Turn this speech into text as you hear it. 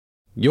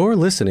You're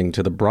listening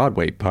to the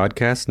Broadway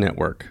Podcast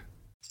Network.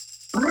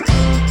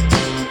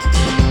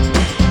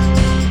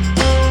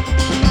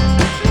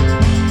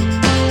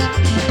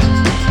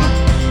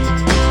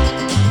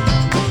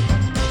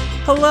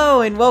 Hello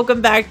and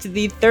welcome back to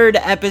the third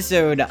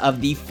episode of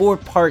the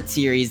four-part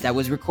series that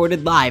was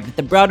recorded live at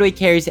the Broadway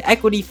Cares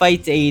Equity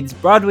Fights AIDS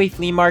Broadway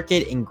Flea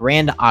Market and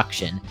Grand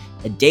Auction,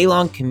 a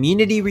day-long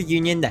community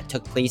reunion that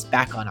took place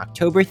back on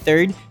October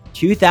 3rd,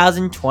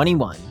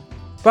 2021.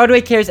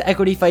 Broadway Cares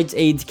Equity Fights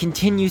AIDS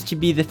continues to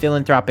be the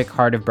philanthropic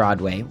heart of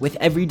Broadway, with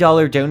every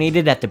dollar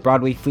donated at the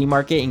Broadway Flea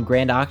Market and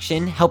Grand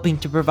Auction helping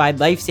to provide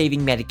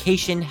life-saving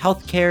medication,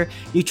 healthcare,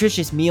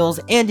 nutritious meals,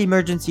 and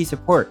emergency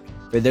support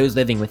for those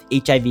living with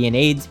HIV and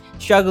AIDS,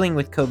 struggling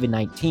with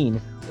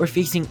COVID-19, or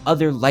facing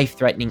other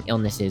life-threatening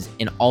illnesses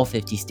in all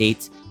 50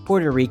 states,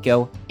 Puerto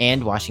Rico,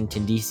 and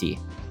Washington, D.C.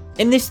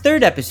 In this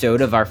third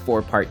episode of our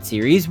four-part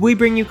series, we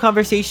bring you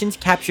conversations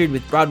captured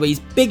with Broadway's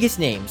biggest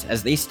names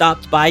as they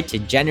stopped by to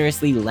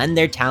generously lend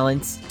their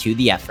talents to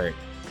the effort.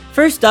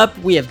 First up,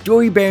 we have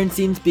Dori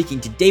Berinstein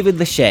speaking to David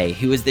Lachey,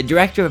 who is the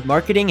Director of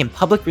Marketing and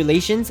Public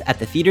Relations at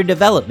the Theater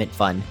Development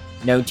Fund,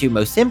 known to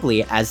most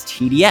simply as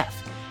TDF,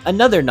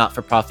 another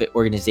not-for-profit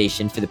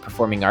organization for the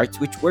performing arts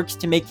which works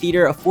to make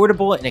theater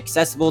affordable and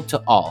accessible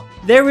to all.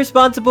 They're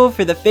responsible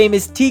for the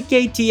famous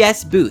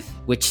TKTS booth,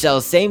 which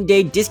sells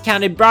same-day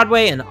discounted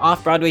Broadway and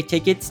off-Broadway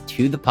tickets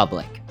to the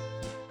public.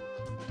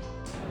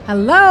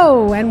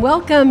 Hello, and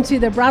welcome to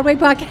the Broadway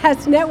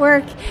Podcast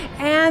Network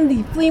and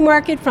the flea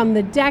market from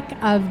the deck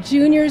of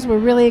juniors. We're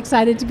really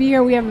excited to be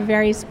here. We have a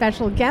very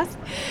special guest.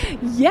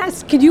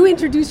 Yes, could you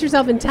introduce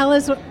yourself and tell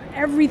us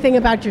everything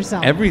about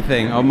yourself?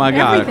 Everything? Oh my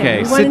God,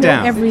 everything. okay, sit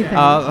down. Everything.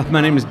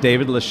 My name is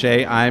David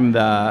Lachey.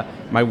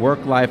 My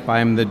work life,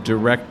 I'm the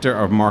Director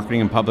of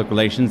Marketing and Public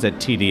Relations at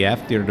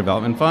TDF, Theater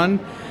Development Fund.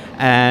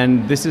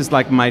 And this is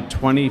like my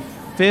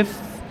 25th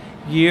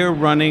year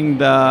running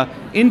the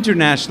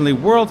internationally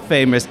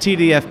world-famous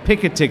TDF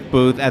Pick-a-Tick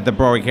booth at the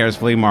Broadway Cares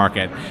Flea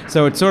Market.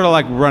 So it's sort of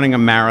like running a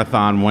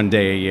marathon one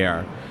day a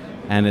year.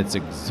 And it's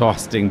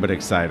exhausting but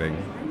exciting.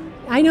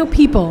 I know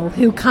people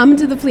who come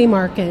to the flea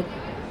market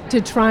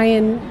to try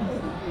and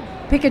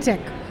pick a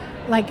tick.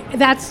 Like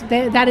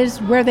that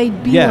is where they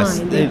beeline. Yes,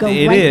 They go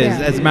it right is.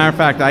 there. As a matter of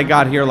fact, I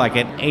got here like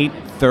at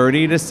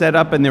 8:30 to set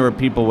up, and there were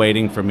people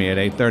waiting for me at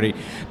 8:30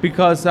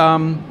 because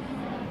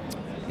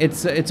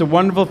it's a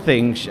wonderful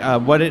thing.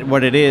 What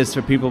it is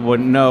for people who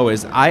wouldn't know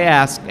is I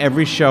ask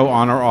every show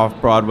on or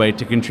off Broadway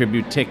to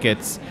contribute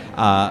tickets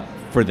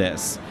for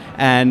this.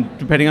 And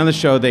depending on the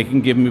show, they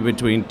can give me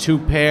between 2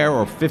 pair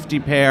or 50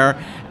 pair.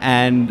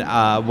 And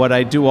what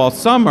I do all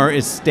summer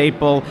is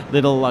staple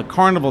little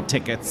carnival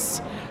tickets,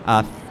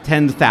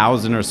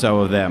 10,000 or so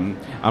of them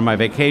on my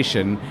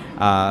vacation.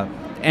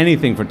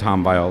 Anything for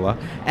Tom Viola.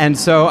 And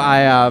so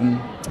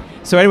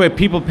so anyway,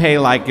 people pay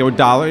like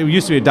 $1. It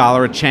used to be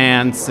 $1 a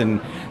chance,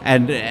 and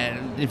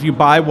if you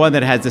buy one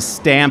that has a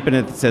stamp and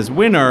it says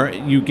winner,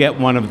 you get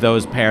one of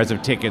those pairs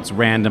of tickets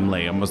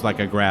randomly, almost like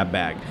a grab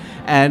bag.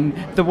 And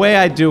the way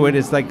I do it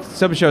is like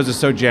some shows are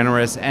so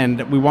generous,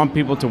 and we want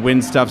people to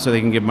win stuff so they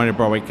can give money to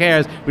Broadway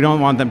Cares. We don't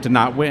want them to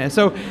not win.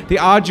 So the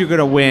odds you're going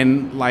to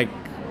win, like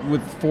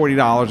with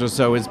 $40 or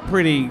so,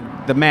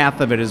 the math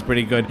of it is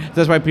pretty good.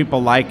 That's why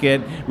people like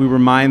it. We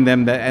remind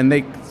them that, and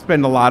they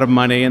spend a lot of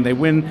money, and they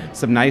win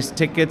some nice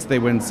tickets. They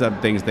win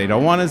some things they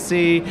don't want to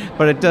see,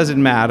 but it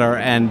doesn't matter.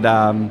 And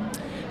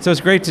so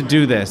it's great to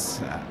do this.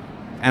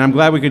 And I'm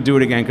glad we could do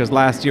it again because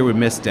last year we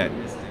missed it.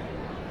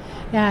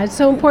 Yeah, it's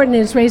so important,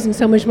 and it's raising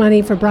so much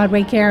money for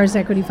Broadway Cares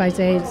Equity Fights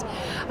AIDS.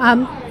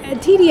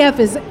 TDF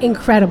is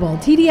incredible.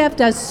 TDF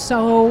does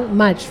so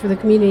much for the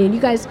community, and you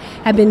guys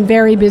have been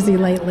very busy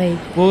lately.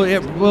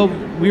 Well,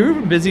 we were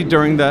busy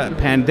during the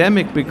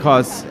pandemic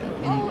because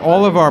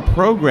all of our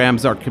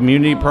programs, our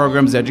community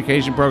programs,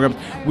 education programs,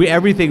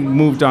 everything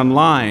moved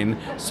online.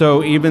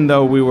 So even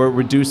though we were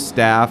reduced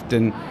staffed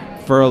and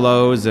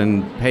furloughs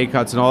and pay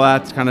cuts and all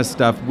that kind of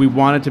stuff, we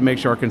wanted to make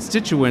sure our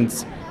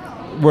constituents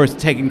were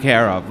taken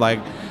care of. Like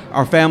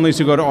our families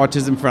who go to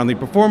autism-friendly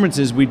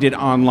performances, we did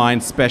online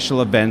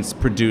special events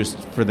produced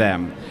for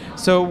them.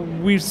 So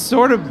we've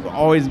sort of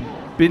always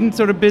been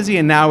sort of busy,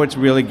 and now it's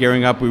really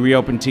gearing up. We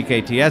reopened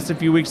TKTS a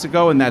few weeks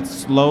ago, and that's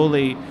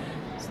slowly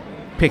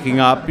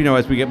picking up,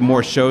 as we get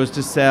more shows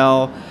to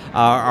sell.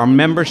 Our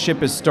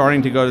membership is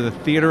starting to go to the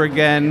theater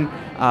again.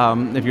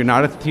 If you're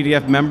not a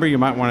TDF member, you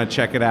might want to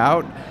check it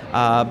out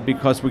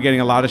because we're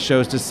getting a lot of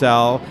shows to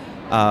sell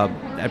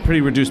at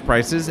pretty reduced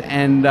prices.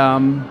 And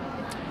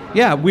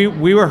we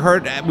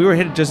were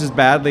hit just as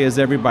badly as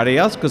everybody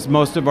else because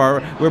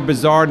we're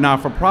bizarre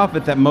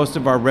not-for-profit that most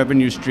of our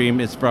revenue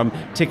stream is from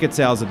ticket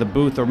sales at the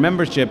booth or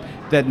membership,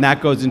 that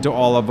goes into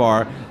all of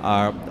our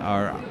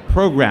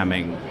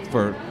programming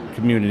for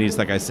communities,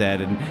 like I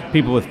said, and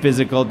people with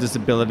physical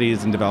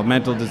disabilities and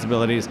developmental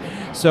disabilities.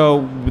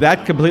 So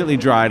that completely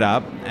dried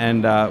up,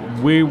 and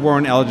we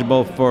weren't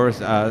eligible for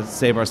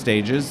Save Our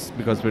Stages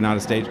because we're not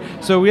a stage.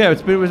 So yeah,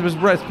 it's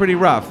pretty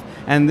rough.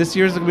 And this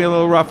year's going to be a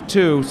little rough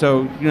too.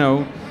 So,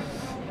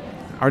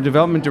 our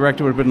development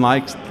director would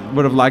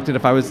have liked it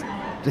if I was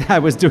I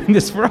was doing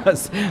this for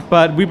us.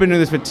 But we've been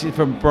doing this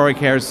for Broadway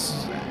Cares.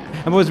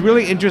 And what was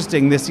really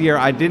interesting this year,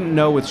 I didn't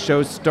know with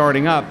shows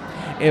starting up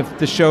if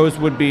the shows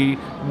would be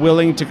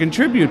willing to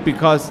contribute,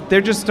 because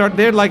they're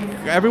like,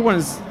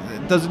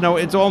 doesn't know,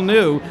 it's all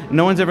new.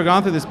 No one's ever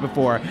gone through this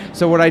before.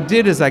 So what I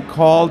did is I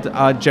called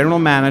a general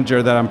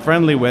manager that I'm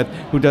friendly with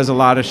who does a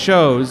lot of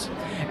shows,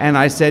 and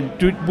I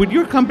said, would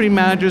your company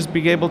managers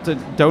be able to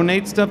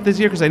donate stuff this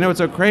year? Because I know it's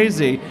so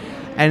crazy.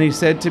 And he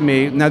said to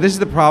me, now this is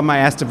the problem, I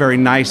asked a very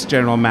nice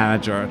general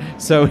manager.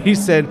 So he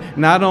said,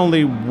 not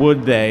only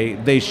would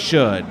they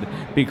should,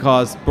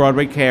 because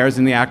Broadway Cares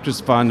and the Actors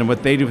Fund and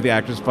what they do with the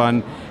Actors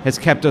Fund has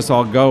kept us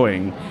all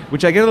going,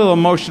 which I get a little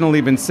emotional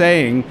even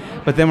saying,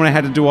 but then when I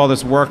had to do all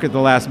this work at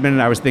the last minute,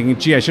 I was thinking,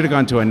 gee, I should have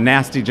gone to a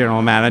nasty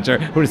general manager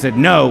who would have said,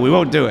 no, we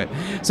won't do it.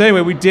 So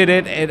anyway, we did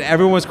it, and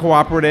everyone was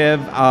cooperative.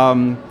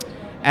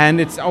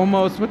 And it's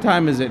almost, what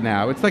time is it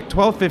now? It's like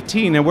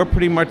 12:15, and we're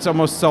pretty much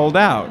almost sold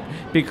out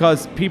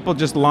because people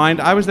just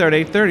lined. I was there at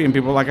 8:30, and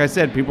people, like I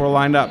said, people were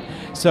lined up.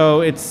 So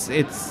it's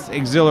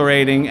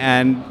exhilarating,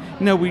 and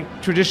we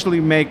traditionally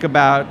make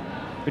about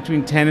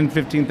between $10,000 and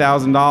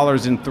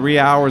 $15,000 in 3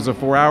 hours or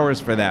 4 hours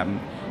for them,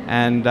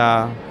 and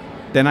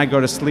then I go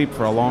to sleep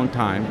for a long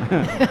time.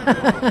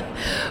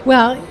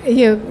 Well,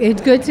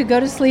 it's good to go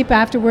to sleep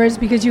afterwards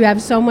because you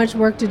have so much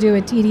work to do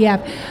at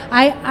TDF.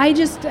 I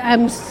just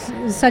am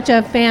such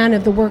a fan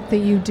of the work that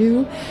you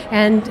do,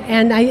 and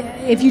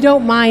if you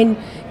don't mind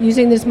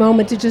using this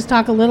moment to just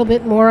talk a little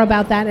bit more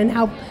about that and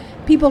how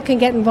people can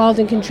get involved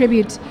and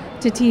contribute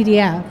to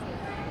TDF.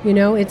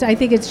 I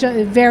think it's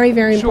very,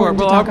 very important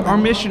to talk about. Our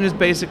mission is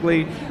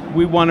basically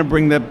we want to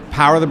bring the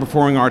power of the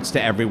performing arts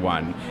to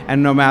everyone.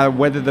 And no matter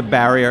whether the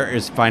barrier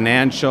is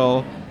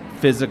financial,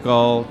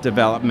 physical,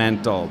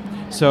 developmental.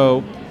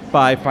 So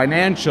by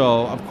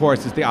financial, of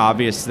course, it's the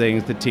obvious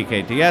things, the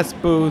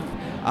TKTS booth,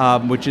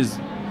 which is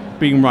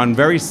being run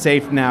very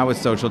safe now with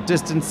social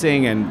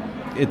distancing. And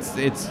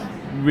it's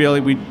really,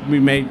 we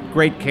make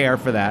great care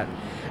for that.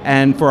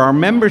 And for our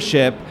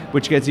membership,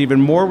 which gets even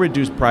more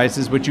reduced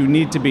prices, which you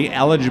need to be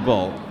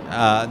eligible.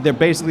 They're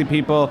basically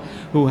people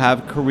who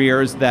have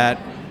careers that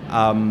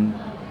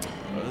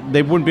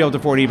they wouldn't be able to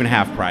afford even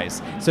half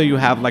price. So you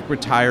have like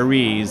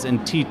retirees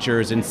and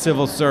teachers and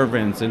civil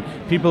servants and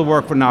people who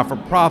work for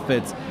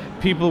not-for-profits,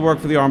 people who work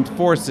for the armed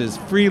forces,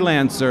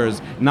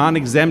 freelancers,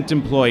 non-exempt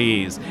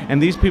employees.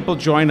 And these people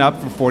join up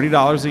for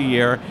 $40 a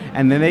year,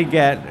 and then they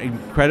get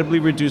incredibly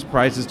reduced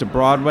prices to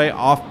Broadway,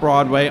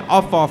 off-Broadway,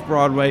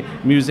 off-Broadway,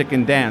 music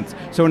and dance.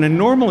 So in a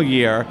normal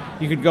year,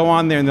 you could go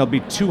on there and there'll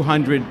be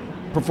 200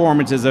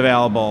 performances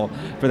available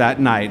for that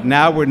night.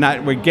 Now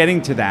we're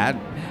getting to that.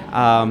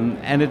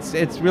 And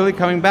it's really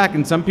coming back.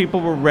 And some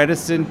people were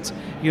reticent,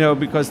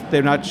 because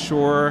they're not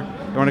sure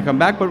they want to come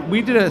back. But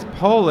we did a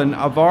poll, and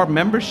of our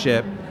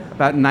membership,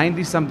 about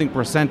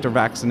 90-something%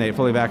 are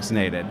fully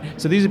vaccinated.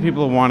 So these are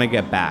people who want to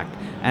get back.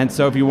 And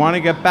so if you want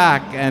to get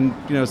back and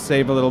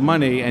save a little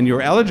money and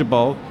you're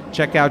eligible,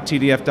 check out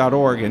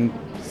tdf.org and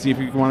see if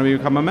you want to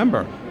become a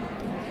member.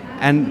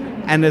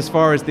 And as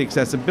far as the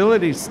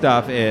accessibility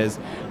stuff is,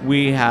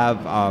 we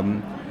have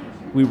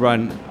we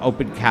run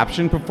open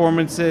caption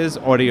performances,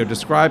 audio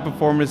described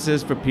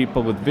performances for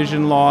people with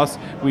vision loss.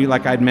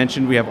 Like I'd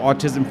mentioned, we have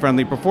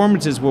autism-friendly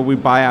performances where we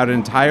buy out an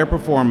entire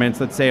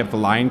performance, let's say of The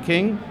Lion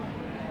King,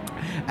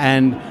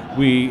 and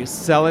we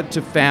sell it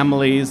to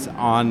families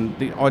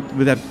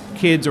with have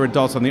kids or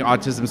adults on the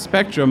autism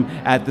spectrum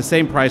at the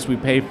same price we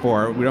pay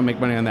for it. We don't make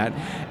money on that.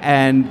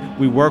 And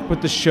we work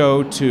with the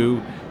show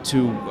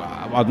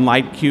on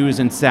light cues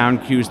and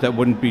sound cues that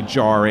wouldn't be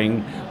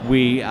jarring.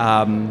 We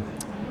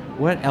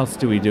what else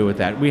do we do with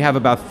that? We have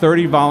about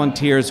 30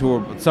 volunteers who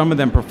are, some of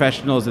them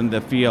professionals in the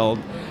field,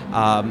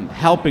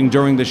 helping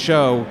during the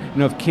show,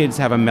 if kids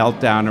have a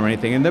meltdown or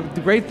anything. And the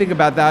great thing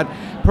about that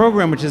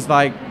program, which is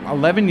like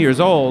 11 years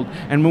old,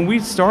 and when we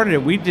started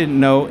it, we didn't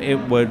know it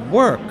would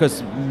work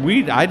because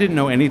I didn't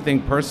know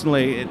anything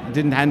personally. It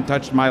hadn't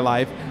touched my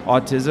life,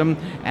 autism,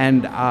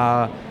 and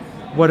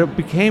what it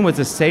became was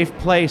a safe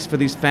place for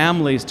these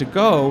families to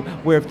go,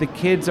 where if the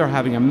kids are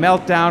having a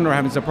meltdown or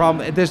having some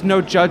problem, there's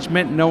no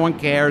judgment, no one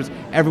cares,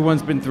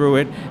 everyone's been through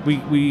it.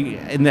 We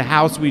in the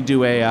house we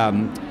do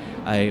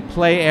a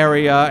play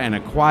area and a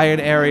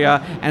quiet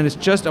area, and it's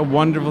just a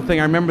wonderful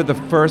thing. I remember the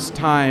first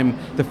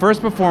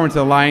performance of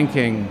The Lion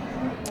King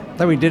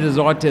that we did as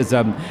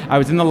autism. I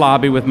was in the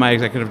lobby with my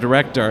executive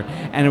director,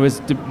 and it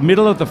was the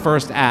middle of the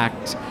first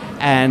act.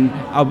 And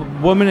a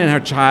woman and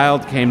her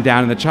child came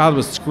down, and the child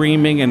was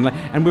screaming,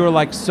 and we were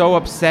like so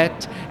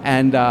upset.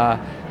 And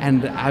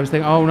I was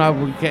thinking, oh no,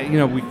 we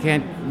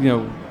can't,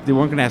 they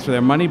weren't going to ask for their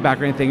money back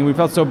or anything, and we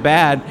felt so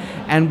bad.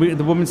 And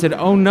the woman said,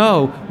 oh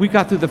no, we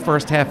got through the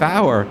first half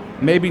hour.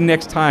 Maybe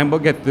next time we'll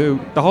get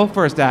through the whole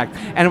first act.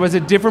 And it was a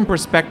different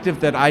perspective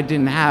that I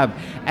didn't have.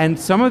 And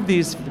some of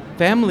these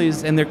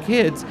families and their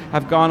kids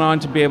have gone on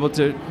to be able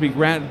to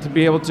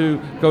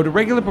go to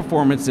regular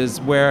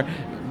performances where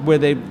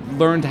they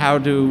learned how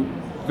to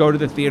go to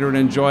the theater and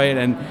enjoy it,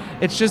 and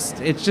it's just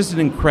an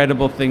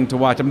incredible thing to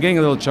watch. I'm getting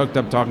a little choked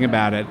up talking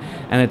about it,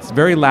 and it's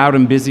very loud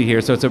and busy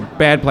here, so it's a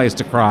bad place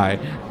to cry.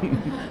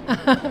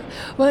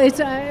 Well,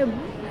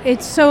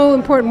 it's so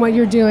important what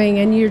you're doing,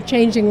 and you're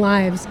changing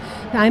lives.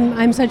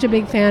 I'm such a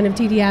big fan of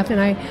TDF, and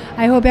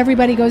I hope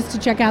everybody goes to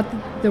check out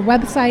the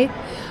website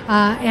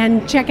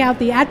and check out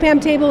the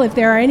AtPam table if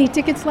there are any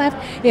tickets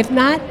left. If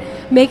not,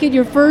 make it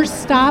your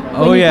first stop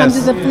when you come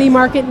to the flea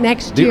market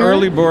next year. The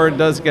early bird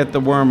does get the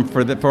worm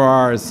for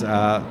ours.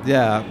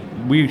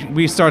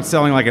 We start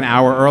selling like an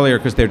hour earlier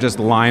because they're just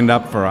lined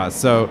up for us.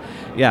 So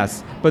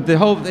yes, but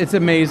it's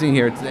amazing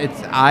here.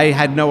 I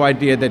had no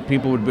idea that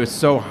people would be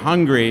so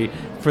hungry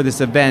for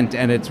this event,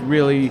 and it's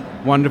really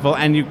wonderful.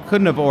 And you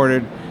couldn't have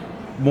ordered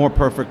more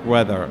perfect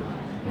weather.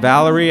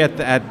 Valerie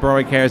at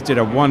Broadway Cares did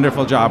a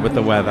wonderful job with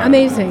the weather.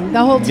 Amazing. The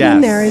whole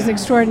team there is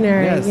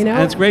extraordinary. Yes. You know,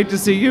 and it's great to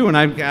see you. And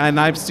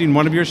I've seen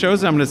one of your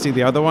shows. And I'm going to see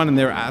the other one, and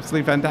they're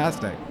absolutely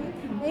fantastic.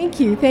 Thank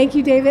you,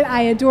 David.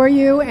 I adore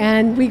you,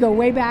 and we go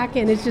way back,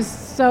 and it's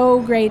just so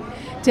great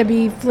to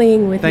be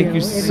fleeing with you. Thank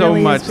you so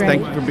really much.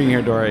 Thank you for being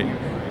here, Dory.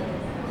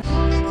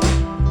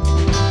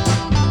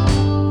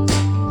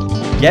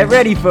 Get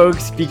ready,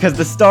 folks, because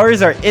the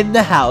stars are in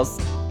the house.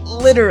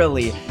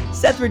 Literally.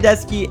 Seth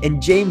Rudetsky and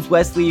James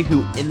Wesley,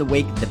 who in the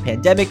wake of the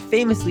pandemic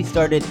famously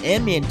started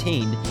and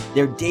maintained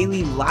their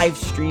daily live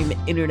stream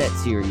internet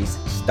series,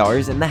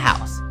 Stars in the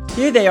House.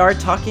 Here they are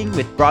talking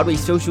with Broadway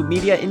social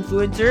media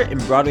influencer and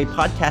Broadway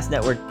Podcast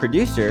Network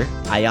producer,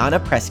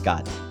 Ayanna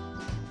Prescott.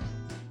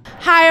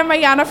 Hi, I'm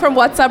Ayanna from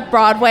What's Up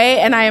Broadway,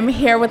 and I am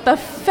here with the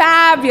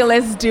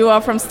fabulous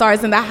duo from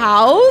Stars in the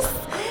House.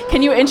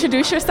 Can you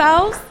introduce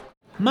yourselves?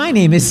 My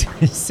name is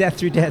Seth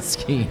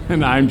Rudetsky.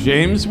 And I'm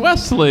James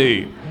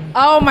Wesley.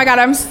 Oh my God,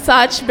 I'm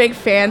such big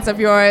fans of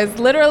yours.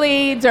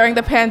 Literally during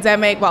the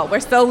pandemic, well, we're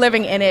still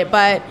living in it,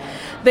 but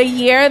the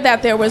year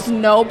that there was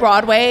no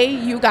Broadway,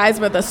 you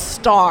guys were the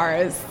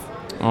stars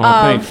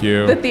Thank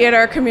you. The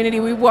theater community.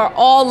 We were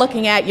all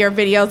looking at your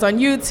videos on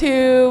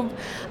YouTube.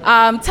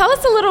 Tell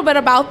us a little bit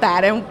about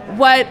that and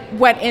what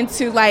went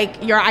into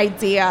like your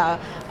idea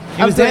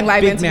It was of doing that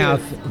live big interviews.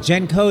 mouth,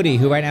 Jen Cody,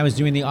 who right now is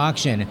doing the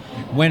auction.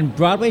 When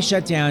Broadway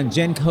shut down,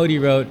 Jen Cody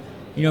wrote,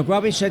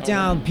 Broadway shut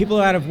down, people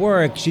are out of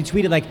work. She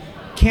tweeted like,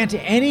 can't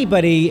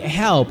anybody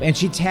help? And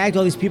she tagged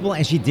all these people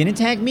and she didn't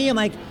tag me. I'm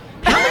like,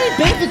 how many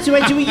benefits do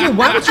I do a year?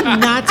 Why would you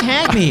not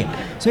tag me?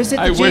 So I said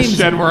to James, wish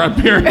Jen were up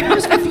here. I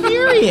was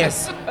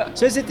furious.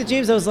 So I said to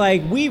James, I was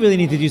like, we really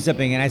need to do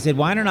something. And I said,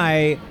 why don't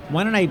I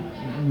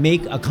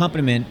make a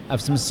accompaniment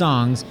of some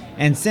songs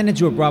and send it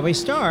to a Broadway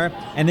star,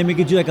 and then we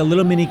could do like a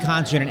little mini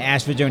concert and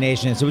ask for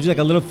donations. So we do like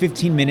a little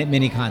 15-minute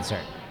mini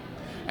concert.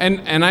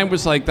 And I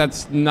was like,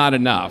 that's not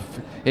enough.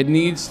 It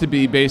needs to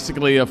be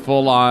basically a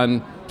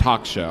full-on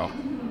talk show.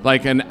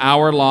 Like an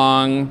hour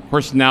long, of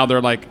course now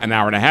they're like an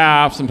hour and a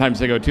half, sometimes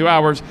they go 2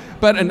 hours,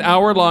 but an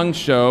hour long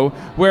show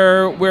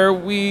where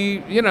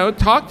we,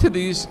 talk to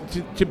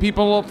to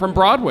people from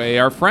Broadway,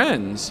 our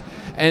friends.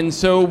 And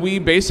so we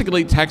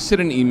basically texted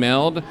and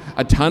emailed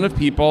a ton of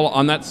people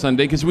on that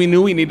Sunday because we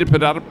knew we needed to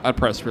put out a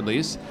press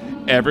release.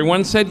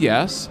 Everyone said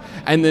yes.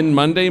 And then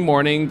Monday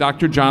morning,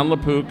 Dr. John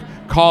LaPook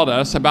called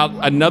us about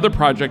another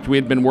project we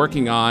had been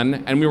working on.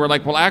 And we were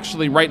like, well,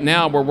 actually, right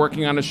now we're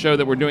working on a show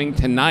that we're doing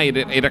tonight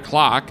at 8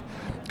 o'clock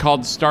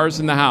called Stars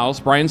in the House.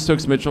 Brian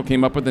Stokes Mitchell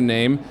came up with the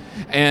name.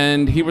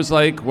 And he was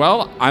like,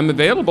 well, I'm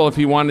available if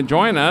you want to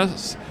join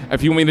us,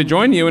 if you want me to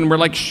join you. And we're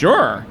like,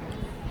 sure.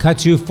 Cut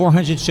to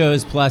 400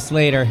 shows plus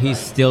later, he's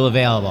still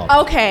available.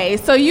 Okay,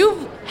 so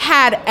you've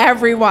had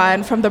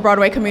everyone from the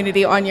Broadway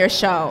community on your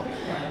show.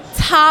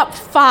 Top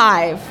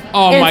 5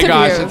 Oh my interviews.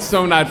 gosh, it's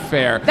so not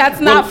fair. That's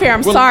not fair.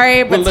 I'm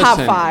sorry, but top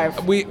listen,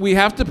 5. We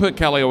have to put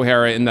Kelly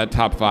O'Hara in that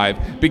top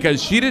 5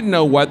 because she didn't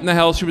know what in the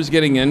hell she was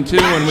getting into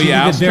when we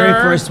asked her. She did the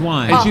very first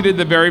one. And she did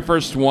the very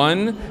first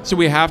one, so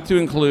we have to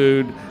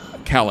include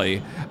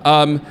Kelly.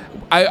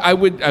 I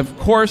would, of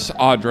course,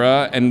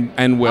 Audra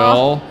and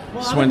Will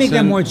Swenson. I'll make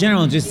that more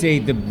general and just say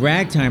the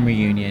Ragtime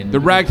Reunion. The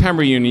Ragtime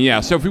Reunion,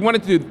 yeah. So if we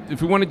want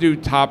to do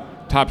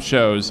top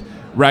shows,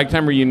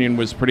 Ragtime Reunion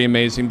was pretty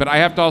amazing. But I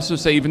have to also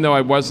say, even though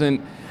I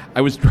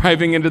was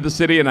driving into the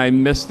city and I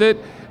missed it,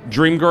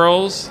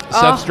 Dreamgirls,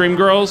 Seth's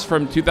Dreamgirls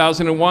from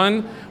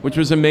 2001, which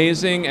was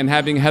amazing, and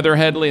having Heather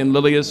Headley and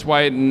Lilias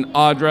White and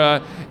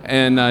Audra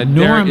and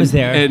Norm was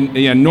there, and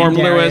Norm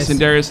and Lewis and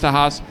Darius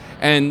Tahas,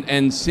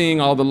 and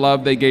seeing all the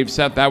love they gave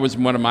Seth, that was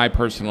one of my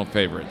personal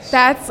favorites.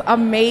 That's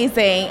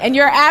amazing. And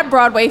you're at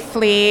Broadway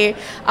Flea,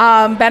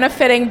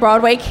 benefiting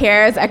Broadway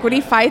Cares, Equity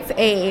Fights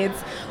AIDS.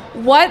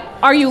 What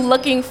are you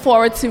looking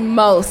forward to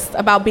most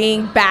about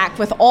being back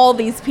with all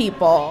these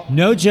people?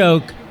 No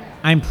joke.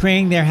 I'm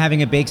praying they're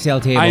having a bake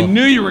sale table. I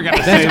knew you were going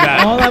to say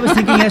that. All I was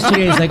thinking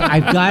yesterday is like,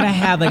 I've got to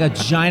have like a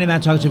giant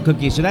amount of chocolate chip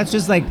cookies. So that's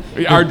just like...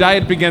 Our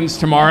diet begins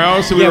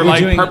tomorrow, so we Yeah, were we're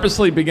like doing-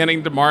 purposely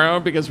beginning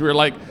tomorrow because we were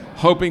like,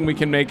 hoping we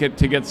can make it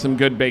to get some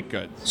good baked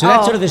goods. So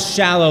that's sort of the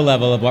shallow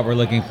level of what we're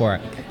looking for.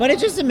 But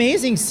it's just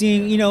amazing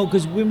seeing,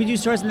 because when we do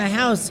Stars in the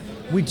House,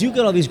 we do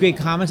get all these great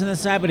comments on the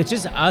side, but it's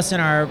just us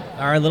and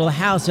our little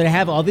house. So to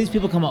have all these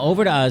people come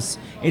over to us,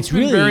 it's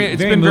been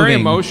very moving.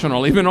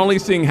 emotional. Even only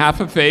seeing half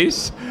a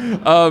face,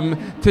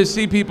 to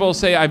see people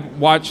say, "I've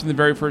watched the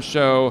very first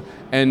show,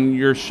 and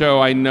your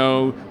show I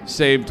know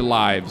saved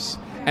lives."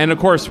 And of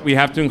course, we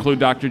have to include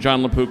Dr.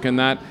 John LaPook in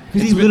that.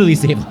 Because he's literally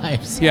saved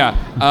lives. Yeah,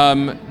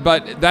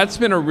 but that's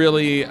been a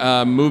really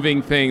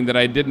moving thing that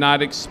I did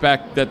not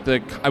expect.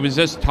 I was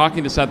just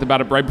talking to Seth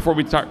about it right before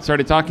we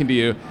started talking to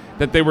you,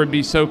 that they would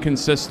be so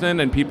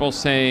consistent and people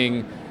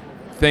saying,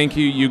 "Thank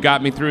you, you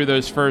got me through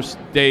those first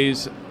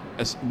days,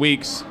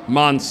 weeks,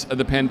 months of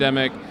the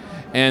pandemic."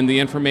 And the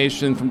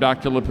information from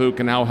Dr.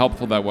 LaPook and how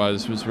helpful that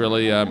was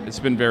really, it's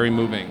been very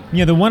moving.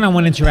 The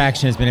one-on-one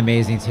interaction has been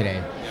amazing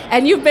today.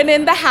 And you've been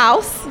in the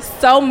house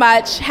so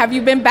much. Have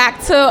you been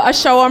back to a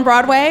show on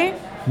Broadway?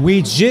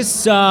 We just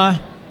saw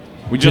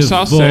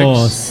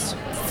Divorced. 6.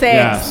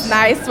 Yes.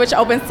 Nice, which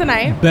opens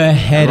tonight.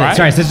 Beheaded. Right.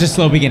 Sorry, such a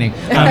slow beginning.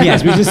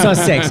 Yes, we just saw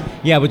 6.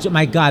 Yeah, which,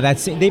 my God,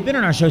 they've been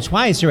on our show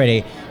twice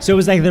already. So it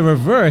was like the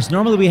reverse.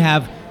 Normally we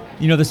have,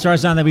 the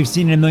stars on that we've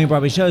seen in a million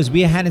Broadway shows.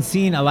 We hadn't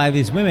seen a lot of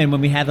these women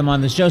when we had them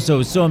on the show, so it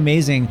was so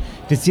amazing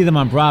to see them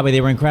on Broadway. They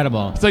were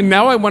incredible. It's like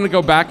now I want to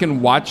go back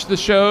and watch the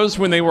shows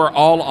when they were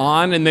all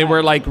on and they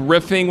were like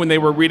riffing when they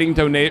were reading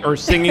or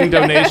singing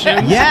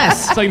donations.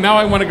 Yes. It's like now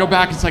I want to go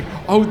back. It's like,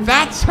 oh,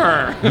 that's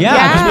her.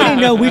 Yeah, because we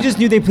didn't know. We just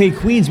knew they played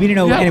Queens. We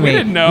didn't know. Yeah, anyway, we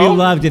didn't know. We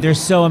loved it. They're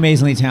so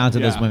amazingly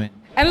talented, those women.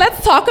 And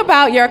let's talk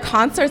about your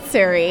concert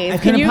series. I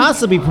couldn't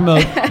possibly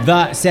promote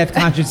the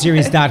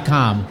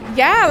SethConcertSeries.com.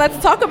 Yeah,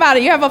 let's talk about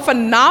it. You have a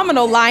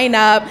phenomenal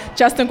lineup.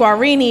 Justin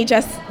Guarini,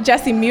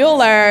 Jesse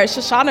Mueller,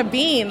 Shoshana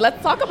Bean.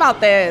 Let's talk about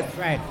this.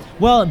 Right.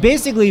 Well,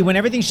 basically, when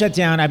everything shut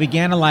down, I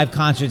began a live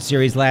concert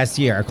series last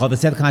year called the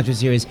Seth Concert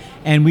Series,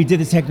 and we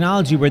did the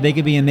technology where they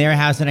could be in their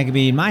house and I could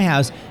be in my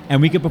house,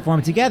 and we could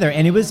perform together,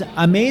 and it was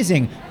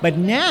amazing. But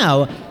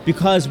now,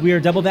 because we are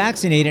double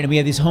vaccinated and we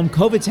have these home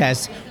COVID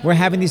tests, we're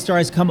having these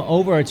stars come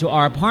over to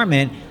our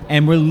apartment,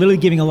 and we're literally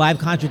giving a live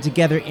concert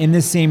together in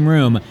the same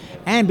room.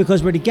 And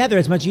because we're together,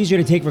 it's much easier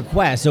to take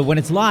requests. So when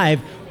it's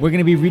live, we're going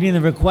to be reading the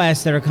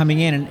requests that are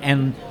coming in,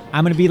 and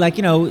I'm going to be like,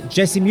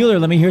 Jesse Mueller,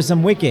 let me hear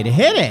some Wicked.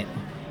 Hit it.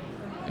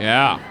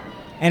 Yeah.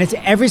 And it's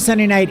every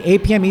Sunday night,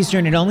 8 p.m.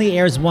 Eastern. It only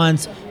airs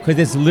once because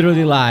it's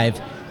literally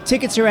live.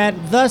 Tickets are at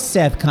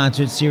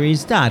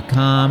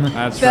thesethconcertseries.com.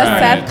 That's the right.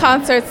 Seth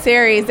Concert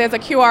Series. There's a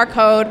QR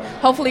code.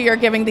 Hopefully you're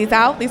giving these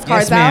out, these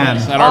cards ma'am.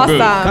 out. At our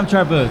booth. Come to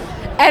our booth.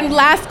 And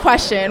last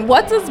question.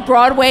 What does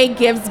Broadway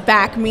Gives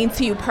Back mean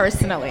to you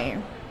personally?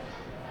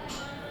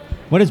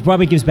 What does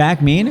Broadway Gives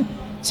Back mean?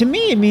 To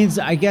me, it means,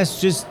 I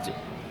guess,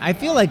 I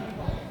feel like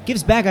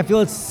Gives Back, I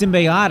feel it's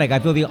symbiotic. I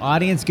feel the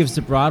audience gives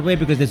to Broadway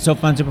because it's so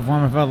fun to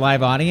perform for a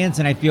live audience,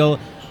 and I feel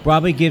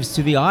Broadway gives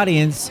to the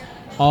audience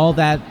all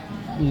that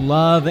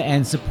love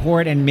and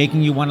support and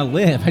making you want to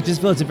live. I just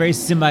feel it's a very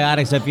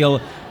symbiotic, so I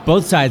feel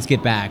both sides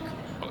get back.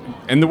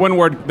 And the one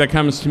word that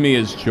comes to me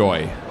is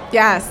joy.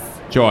 Yes.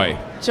 Joy.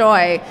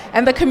 Joy.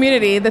 And the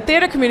community, the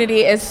theater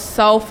community is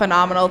so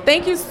phenomenal.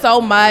 Thank you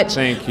so much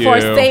Thank you. for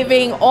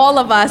saving all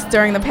of us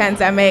during the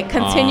pandemic.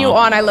 Continue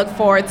on. I look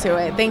forward to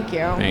it. Thank you.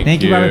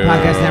 Thank you, Broadway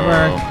Podcast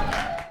Network.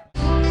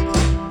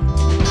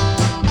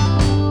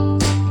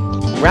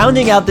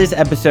 Rounding out this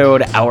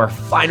episode, our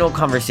final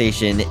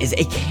conversation is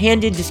a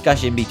candid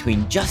discussion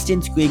between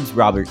Justin Squigs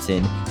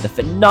Robertson, the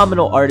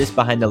phenomenal artist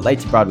behind the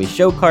Lights of Broadway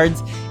show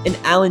cards, and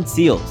Alan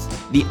Seals,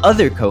 the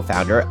other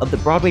co-founder of the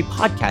Broadway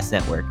Podcast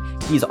Network.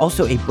 He is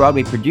also a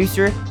Broadway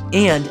producer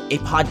and a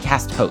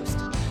podcast host.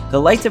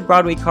 The Lights of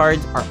Broadway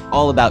cards are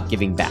all about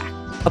giving back.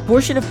 A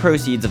portion of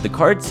proceeds of the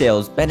card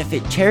sales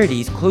benefit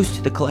charities close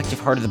to the collective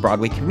heart of the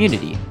Broadway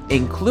community,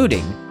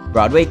 including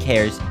Broadway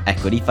Cares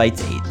Equity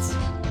Fights AIDS.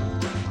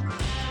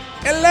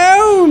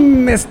 Hello,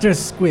 Mr.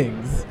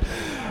 Squigs.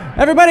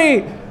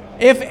 Everybody,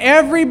 if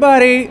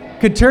everybody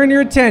could turn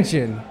your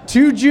attention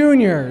to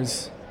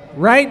juniors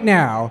right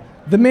now,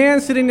 the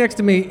man sitting next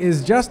to me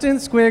is Justin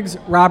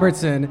Squigs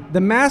Robertson,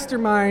 the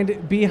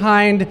mastermind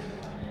behind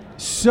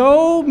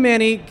so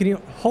many, can you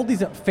hold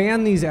these up,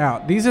 fan these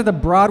out. These are the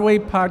Broadway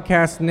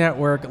Podcast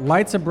Network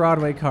Lights of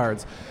Broadway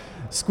cards.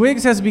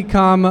 Squigs has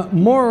become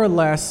more or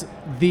less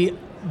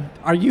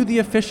are you the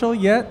official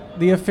yet?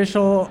 The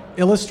official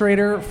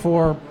illustrator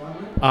for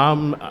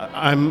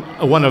I'm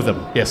one of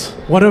them, yes.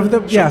 One of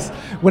them, yes.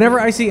 Whenever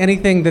I see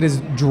anything that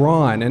is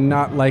drawn and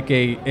not like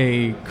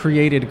a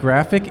created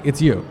graphic,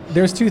 it's you.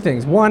 There's two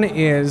things. One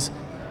is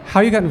how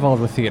you got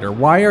involved with theater.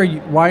 Why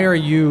are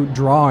you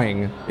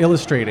drawing,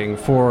 illustrating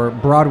for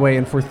Broadway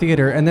and for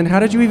theater? And then how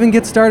did you even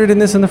get started in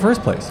this in the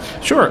first place?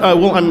 Sure.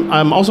 Well,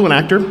 I'm also an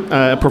actor,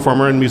 a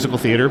performer in musical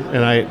theater,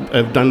 and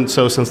I've done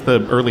so since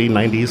the early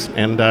 90s.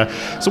 And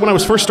so when I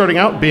was first starting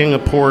out, being a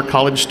poor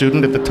college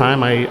student at the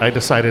time, I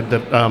decided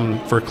that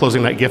for a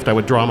closing night gift, I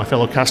would draw my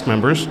fellow cast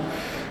members.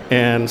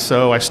 And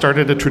so I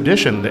started a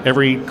tradition that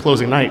every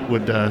closing night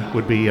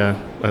would be a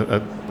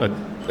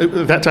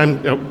at that time,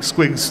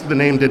 Squigs, the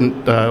name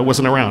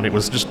wasn't around. It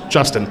was just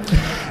Justin.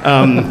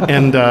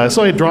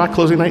 So I'd draw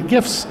closing night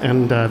gifts,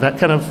 and that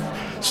kind of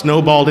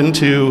snowballed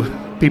into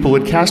people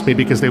would cast me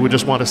because they would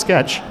just want a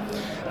sketch.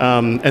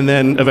 And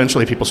then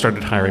eventually people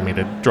started hiring me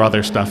to draw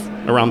their stuff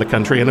around the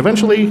country, and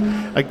eventually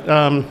I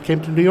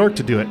came to New York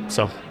to do it.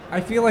 So I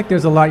feel like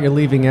there's a lot you're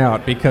leaving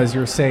out because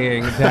you're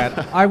saying that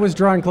I was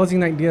drawing closing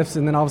night gifts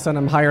and then all of a sudden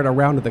I'm hired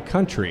around the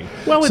country.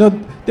 Well, so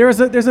there's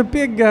a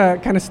big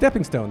kind of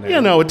stepping stone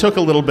there. It took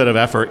a little bit of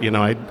effort.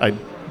 I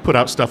put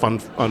out stuff on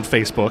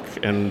Facebook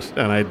and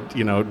I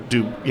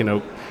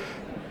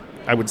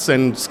I would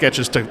send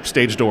sketches to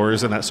stage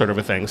doors and that sort of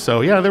a thing.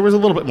 So yeah, there was a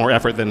little bit more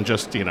effort than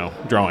just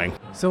drawing.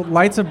 So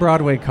Lights of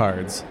Broadway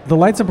cards. The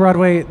Lights of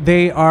Broadway,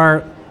 they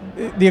are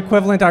the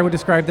equivalent, I would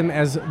describe them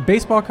as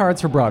baseball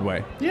cards for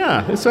Broadway.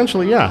 Yeah,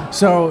 essentially, yeah.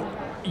 So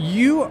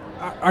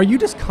are you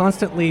just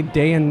constantly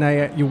day and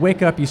night, you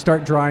wake up, you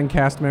start drawing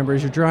cast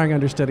members, you're drawing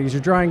understudies,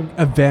 you're drawing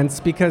events,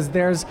 because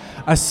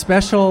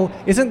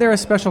isn't there a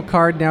special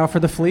card now for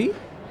the Flea?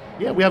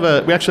 Yeah, we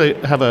actually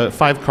have a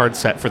 5-card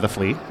set for the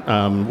Flea.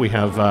 We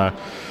have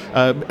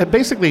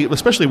basically,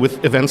 especially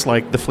with events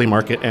like the Flea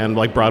Market and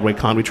like Broadway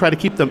Con, we try to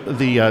keep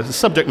the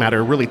subject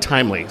matter really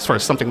timely as far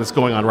as something that's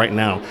going on right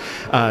now.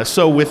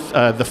 So with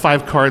the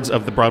 5 cards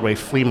of the Broadway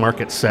Flea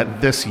Market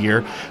set this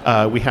year,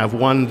 we have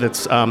one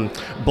that's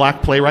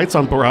Black playwrights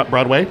on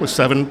Broadway, with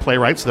 7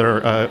 playwrights that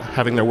are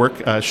having their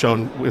work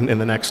shown in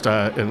the next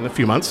in a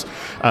few months.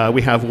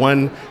 We have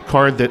one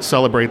card that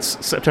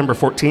celebrates September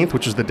 14th,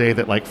 which is the day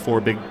that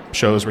 4 big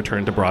shows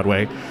return to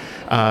Broadway.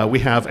 We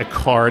have a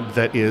card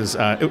that is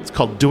it's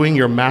called Doing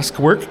Your Mask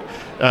Work,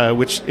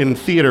 which in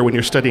theater, when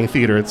you're studying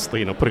theater, it's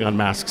putting on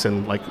masks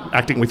and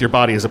acting with your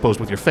body as opposed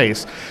with your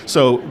face.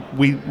 So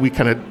we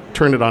kind of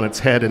turned it on its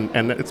head,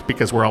 and it's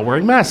because we're all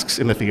wearing masks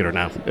in the theater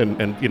now,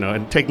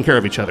 and taking care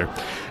of each other.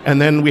 And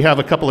then we have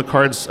a couple of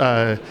cards.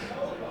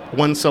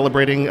 One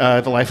celebrating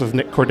the life of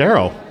Nick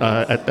Cordero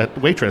at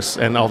Waitress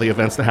and all the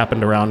events that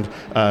happened around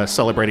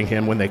celebrating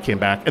him when they came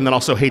back, and then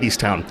also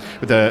Hadestown,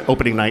 the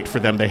opening night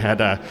for them. They had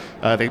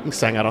they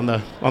sang out on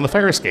the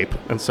fire escape,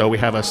 and so we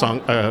have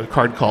a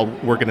card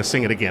called "We're Gonna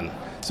Sing It Again."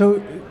 So,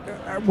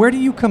 where do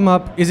you come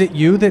up? Is it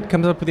you that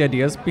comes up with the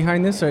ideas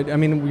behind this? Or,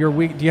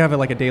 do you have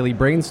a daily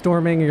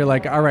brainstorming? You're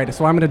like, all right,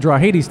 so I'm going to draw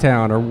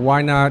Hadestown, or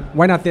why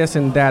not this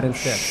and that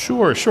instead?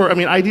 Sure.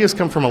 Ideas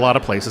come from a lot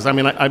of places.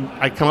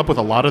 I come up with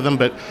a lot of them,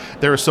 but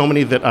there are so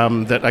many that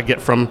I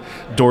get from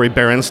Dory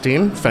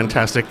Berenstein,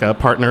 fantastic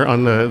partner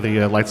on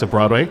the Lights of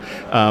Broadway,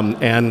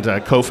 and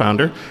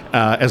co-founder,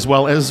 as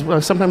well as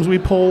sometimes we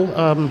poll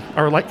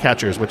our light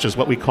catchers, which is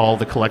what we call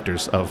the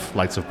collectors of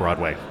Lights of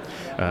Broadway.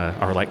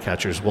 Our light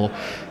catchers will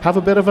have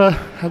a bit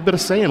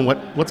of say in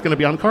what's going to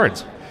be on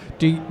cards.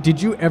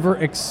 Did you ever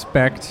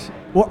expect?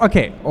 Well,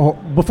 okay.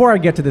 Before I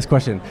get to this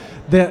question,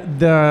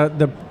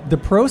 the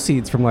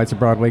proceeds from Lights of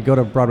Broadway go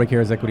to Broadway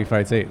Cares Equity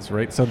Fights AIDS,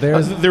 right? So there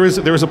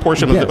is a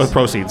portion of the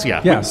proceeds.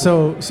 Yeah. Yeah.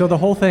 So the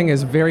whole thing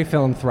is very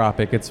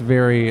philanthropic. It's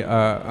very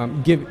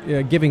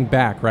giving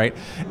back, right?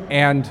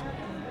 And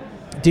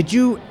did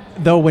you,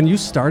 though, when you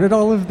started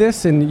all of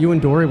this, and you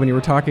and Dory, when you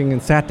were talking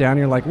and sat down,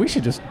 you're like, we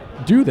should just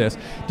do this.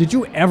 Did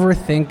you ever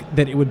think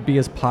that it would be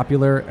as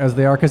popular as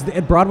they are? Because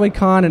at Broadway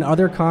Con and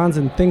other cons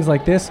and things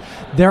like this,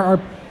 there are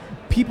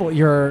people,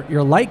 your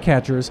light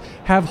catchers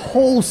have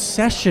whole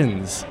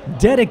sessions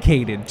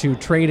dedicated to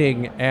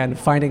trading and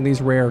finding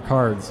these rare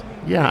cards.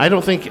 Yeah, I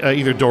don't think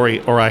either Dory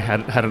or I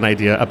had an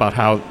idea about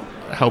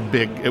how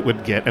big it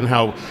would get and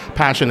how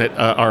passionate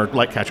our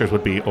light catchers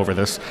would be over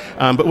this.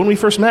 But when we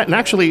first met, and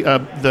actually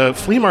the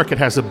Flea Market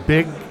has a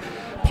big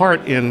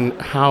part in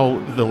how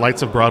the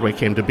Lights of Broadway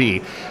came to be.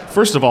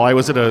 First of all, I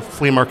was at a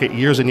flea market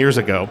years and years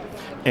ago,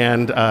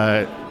 and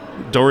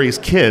Dory's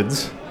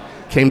kids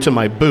came to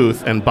my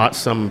booth and bought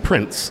some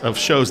prints of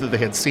shows that they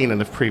had seen in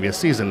the previous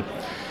season.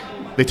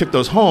 They took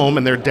those home,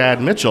 and their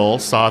dad, Mitchell,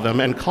 saw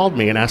them and called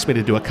me and asked me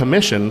to do a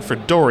commission for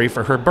Dory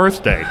for her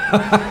birthday.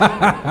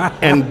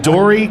 And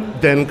Dory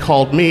then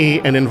called me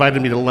and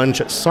invited me to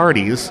lunch at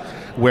Sardi's,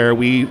 where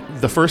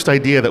the first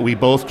idea that we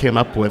both came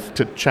up with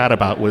to chat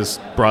about was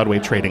Broadway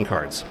trading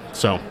cards.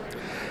 So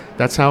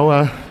that's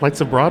how Lights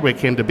of Broadway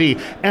came to be.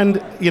 And,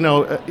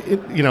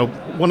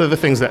 one of the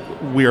things that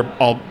we're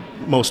all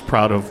most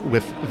proud of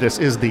with this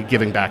is the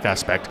giving back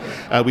aspect.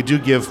 We do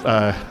give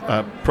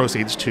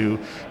proceeds to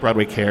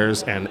Broadway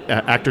Cares and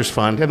Actors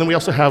Fund. And then we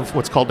also have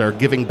what's called our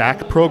Giving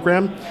Back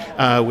program,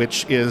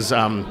 which is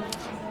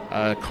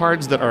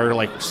cards that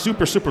are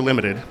super, super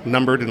limited,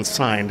 numbered and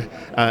signed.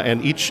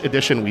 And each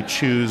edition we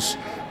choose,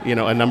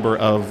 a number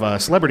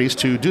of celebrities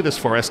to do this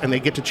for us, and they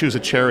get to choose a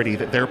charity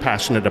that they're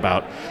passionate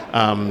about.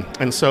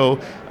 And so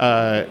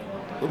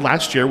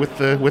last year with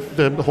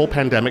the whole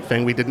pandemic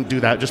thing, we didn't do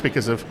that just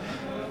because of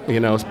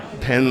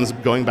pens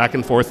going back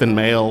and forth in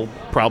mail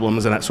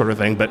problems and that sort of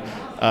thing. But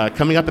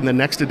coming up in the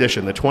next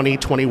edition, the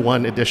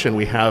 2021 edition,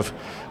 we have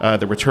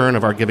the return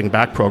of our Giving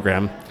Back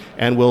program,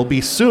 and we'll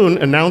be soon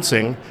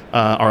announcing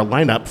our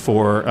lineup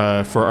for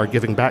our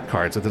Giving Back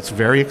cards. And it's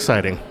very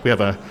exciting. We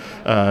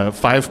have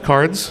 5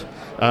 cards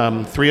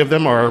 3 of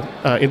them are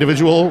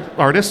individual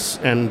artists,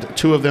 and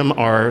 2 of them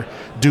are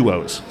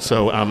duos.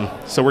 So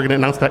we're going to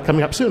announce that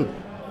coming up soon.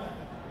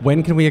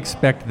 When can we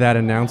expect that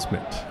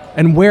announcement?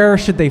 And where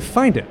should they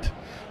find it?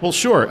 Well,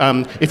 sure.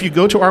 If you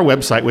go to our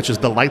website, which is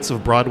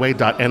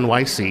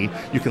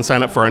thelightsofbroadway.nyc, you can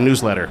sign up for our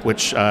newsletter,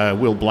 which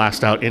will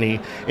blast out any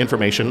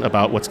information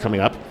about what's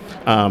coming up.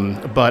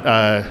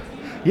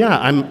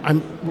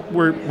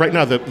 We're right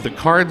now, the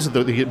cards,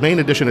 the main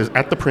edition is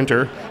at the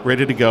printer,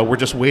 ready to go. We're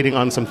just waiting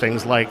on some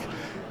things like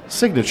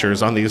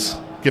signatures on these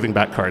giving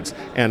back cards.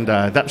 And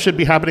that should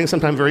be happening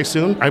sometime very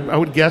soon. I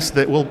would guess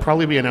that we'll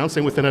probably be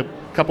announcing within a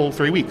couple,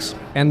 3 weeks.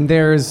 And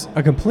there's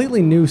a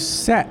completely new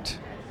set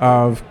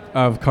of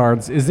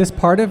cards. Is this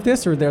part of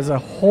this, or there's a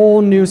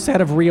whole new set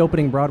of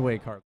reopening Broadway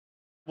cards?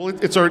 Well,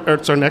 it's our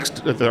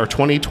next, our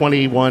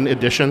 2021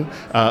 edition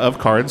of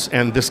cards,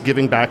 and this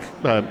giving back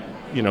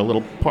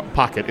little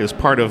pocket is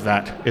part of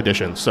that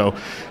edition. So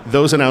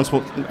those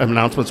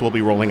announcements will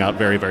be rolling out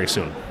very, very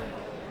soon.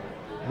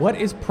 What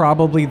is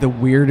probably the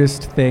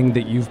weirdest thing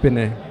that you've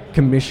been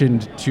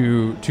commissioned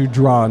to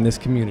draw in this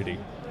community?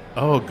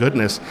 Oh,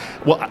 goodness.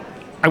 Well,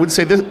 I would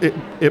say this,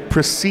 it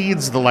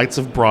precedes the Lights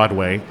of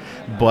Broadway,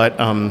 but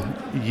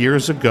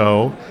years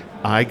ago,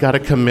 I got a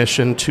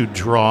commission to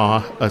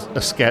draw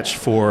a sketch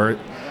for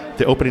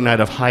the opening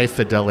night of High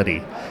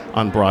Fidelity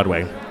on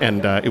Broadway.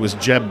 And it was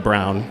Jeb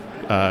Brown,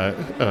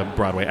 a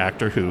Broadway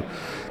actor, who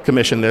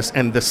commissioned this.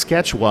 And the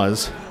sketch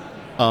was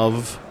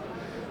of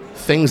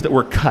things that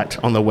were cut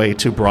on the way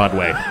to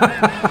Broadway.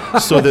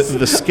 So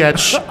the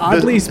sketch...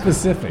 Oddly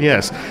specific.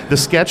 Yes. The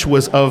sketch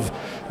was of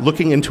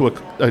looking into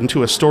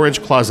a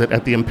storage closet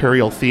at the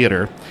Imperial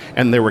Theater,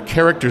 and there were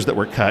characters that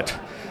were cut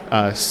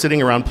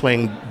sitting around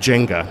playing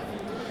Jenga.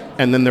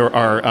 And then there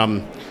are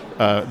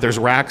there's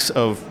racks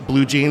of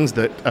blue jeans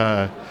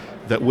that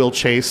Will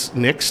Chase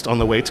nixed on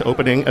the way to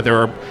opening.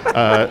 There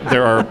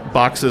are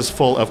boxes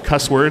full of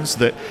cuss words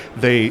that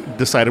they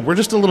decided were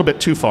just a little bit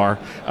too far.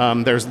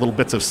 There's little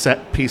bits of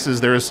set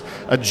pieces. There's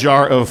a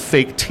jar of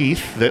fake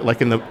teeth that,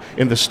 like in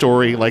the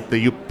story, like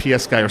the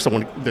UPS guy or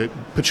someone, the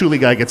patchouli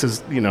guy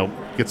gets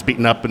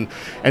beaten up,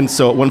 and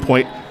so at one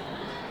point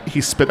he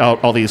spit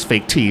out all these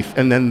fake teeth,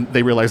 and then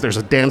they realized there's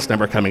a dance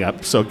number coming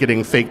up, so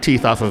getting fake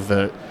teeth off of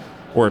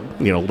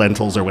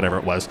lentils or whatever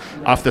it was,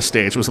 off the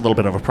stage was a little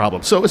bit of a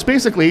problem. So it was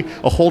basically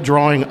a whole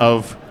drawing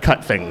of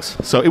cut things.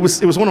 So it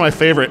was one of my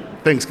favorite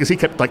things, because he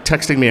kept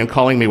texting me and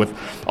calling me with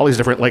all these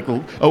different,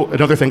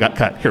 another thing got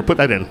cut. Here, put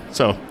that in.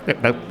 So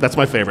that's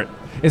my favorite.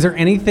 Is there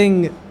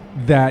anything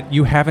that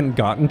you haven't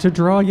gotten to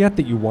draw yet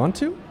that you want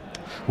to?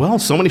 Well,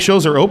 so many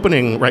shows are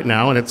opening right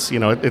now, and it's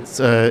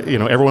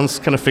everyone's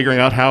kind of figuring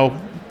out how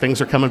things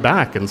are coming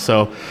back, and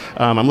so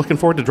I'm looking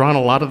forward to drawing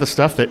a lot of the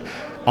stuff that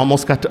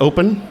almost got to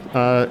open,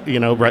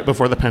 right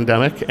before the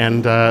pandemic,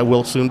 and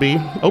will soon be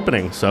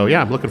opening. So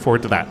yeah, I'm looking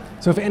forward to that.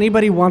 So if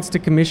anybody wants to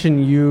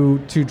commission you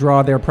to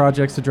draw their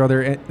projects, to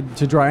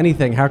draw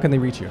anything, how can they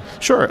reach you?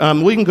 Sure.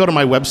 We can go to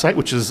my website,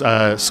 which is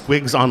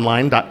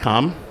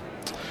squigsonline.com,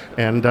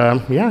 and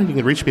you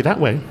can reach me that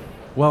way.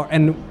 Well,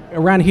 and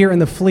around here in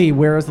the Flea,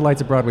 where is the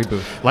Lights of Broadway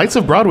booth? Lights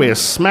of Broadway is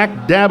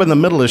smack dab in the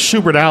middle of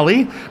Schubert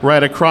Alley,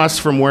 right across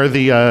from where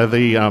the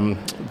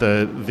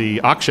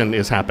auction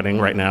is happening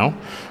right now.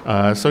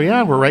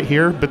 We're right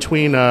here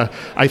between I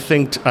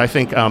think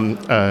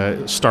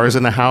Stars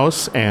in the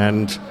House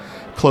and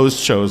closed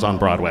shows on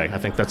Broadway. I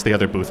think that's the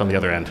other booth on the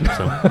other end.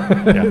 So,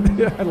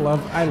 yeah. I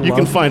love. You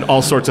can find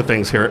all sorts of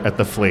things here at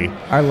the Flea.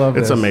 I love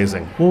It's this.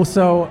 amazing. Well,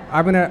 so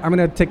I'm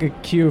gonna take a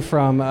cue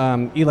from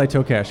Eli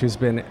Tokash, who's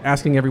been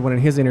asking everyone in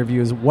his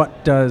interviews,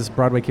 what does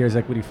Broadway Cares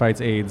Equity Fights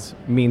AIDS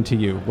mean to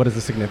you? What is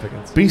the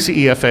significance?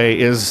 BCEFA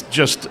is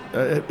just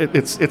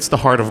it's the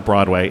heart of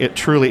Broadway. It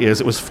truly is.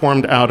 It was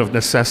formed out of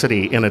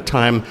necessity in a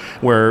time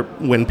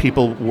when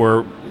people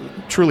were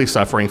truly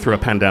suffering through a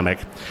pandemic,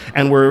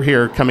 and we're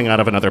here coming out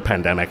of another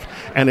pandemic,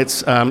 and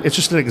it's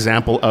just an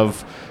example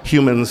of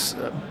humans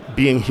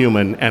being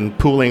human and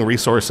pooling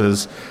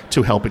resources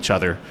to help each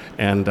other,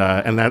 and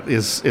that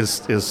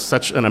is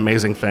such an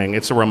amazing thing.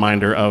 It's a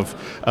reminder of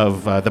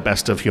the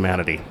best of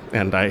humanity,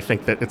 and I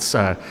think that it's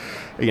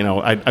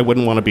I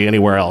wouldn't want to be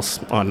anywhere else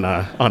on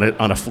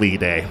a Flea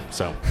day.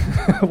 So,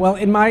 well,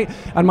 on my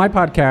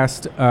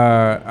podcast,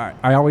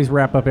 I always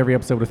wrap up every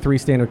episode with 3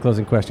 standard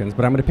closing questions,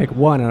 but I'm going to pick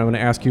one, and I'm going to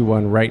ask you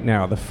one right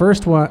now. The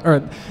first one,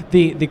 or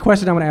the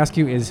question I'm going to ask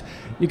you is: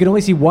 you can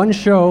only see one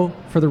show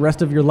for the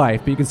rest of your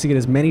life, but you can see it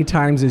as many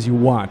times as you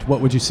want. What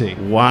would you see?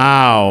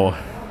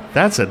 Wow,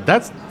 that's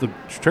the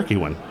tricky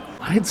one.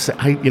 I'd say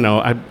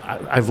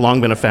I've long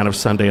been a fan of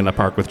Sunday in the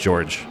Park with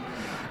George.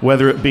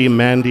 Whether it be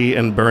Mandy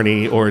and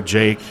Bernie or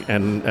Jake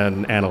and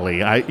Annalie,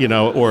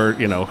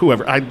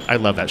 whoever, I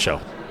love that show.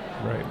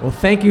 Right. Well,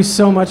 thank you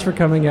so much for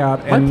coming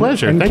out. My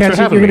pleasure. And Thanks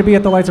for having me. You're going to be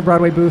at the Lights of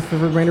Broadway booth for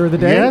the remainder of the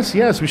day?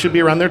 Yes. We should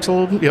be around there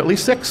till at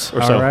least 6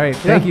 or so. All right.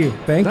 Thank you.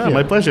 Thank you.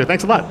 My pleasure.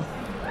 Thanks a lot.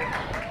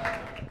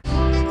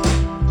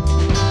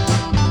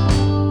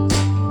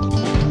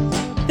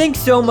 Thanks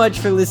so much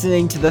for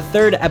listening to the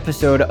third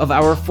episode of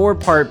our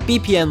 4-part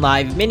BPN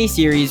Live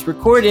miniseries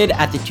recorded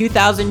at the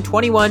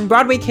 2021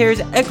 Broadway Cares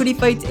Equity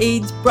Fights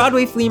AIDS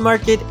Broadway Flea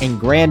Market and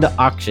Grand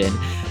Auction.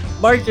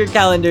 Mark your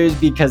calendars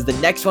because the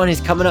next one is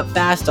coming up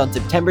fast on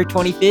September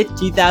 25th,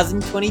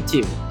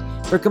 2022.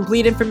 For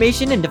complete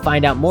information and to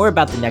find out more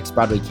about the next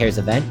Broadway Cares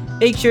event,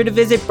 make sure to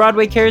visit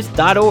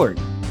BroadwayCares.org.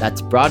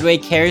 That's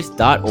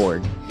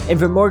BroadwayCares.org. And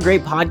for more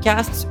great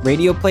podcasts,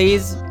 radio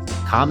plays,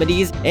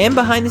 comedies, and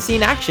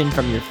behind-the-scene action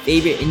from your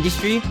favorite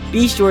industry,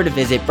 be sure to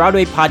visit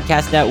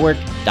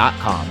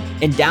BroadwayPodcastNetwork.com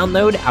and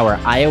download our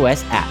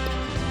iOS app.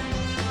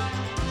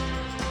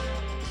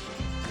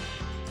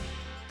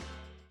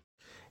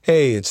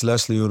 Hey, it's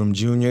Leslie Odom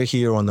Jr.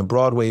 here on the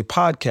Broadway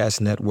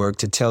Podcast Network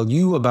to tell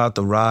you about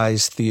the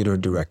Rise Theater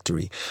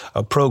Directory,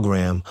 a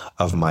program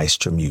of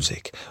Maestro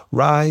Music.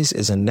 Rise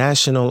is a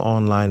national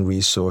online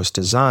resource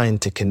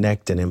designed to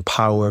connect and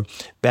empower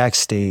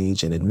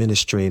backstage and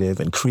administrative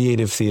and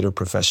creative theater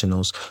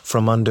professionals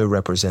from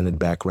underrepresented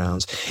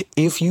backgrounds.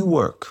 If you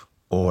work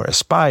or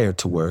aspire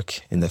to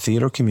work in the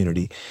theater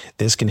community,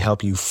 this can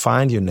help you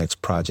find your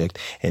next project.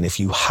 And if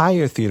you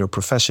hire theater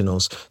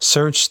professionals,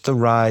 search the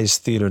Rise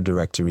Theater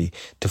Directory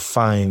to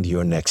find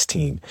your next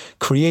team.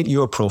 Create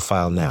your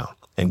profile now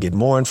and get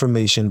more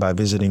information by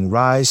visiting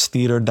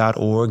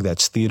risetheater.org.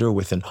 That's theater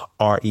with an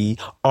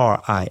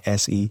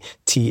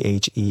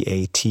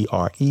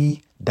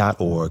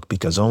RERISETHEATRE.org,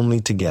 because only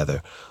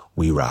together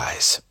we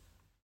rise.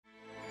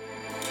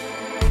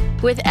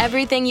 With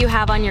everything you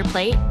have on your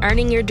plate,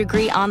 earning your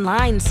degree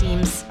online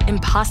seems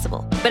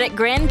impossible. But at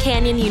Grand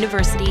Canyon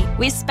University,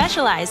 we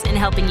specialize in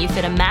helping you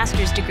fit a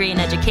master's degree in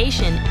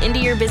education into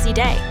your busy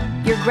day.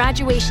 Your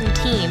graduation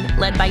team,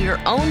 led by your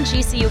own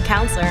GCU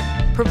counselor,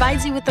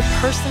 provides you with the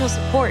personal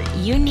support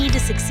you need to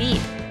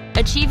succeed.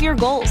 Achieve your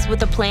goals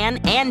with a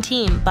plan and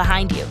team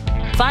behind you.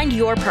 Find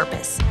your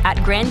purpose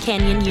at Grand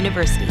Canyon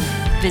University.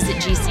 Visit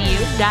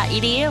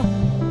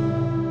gcu.edu.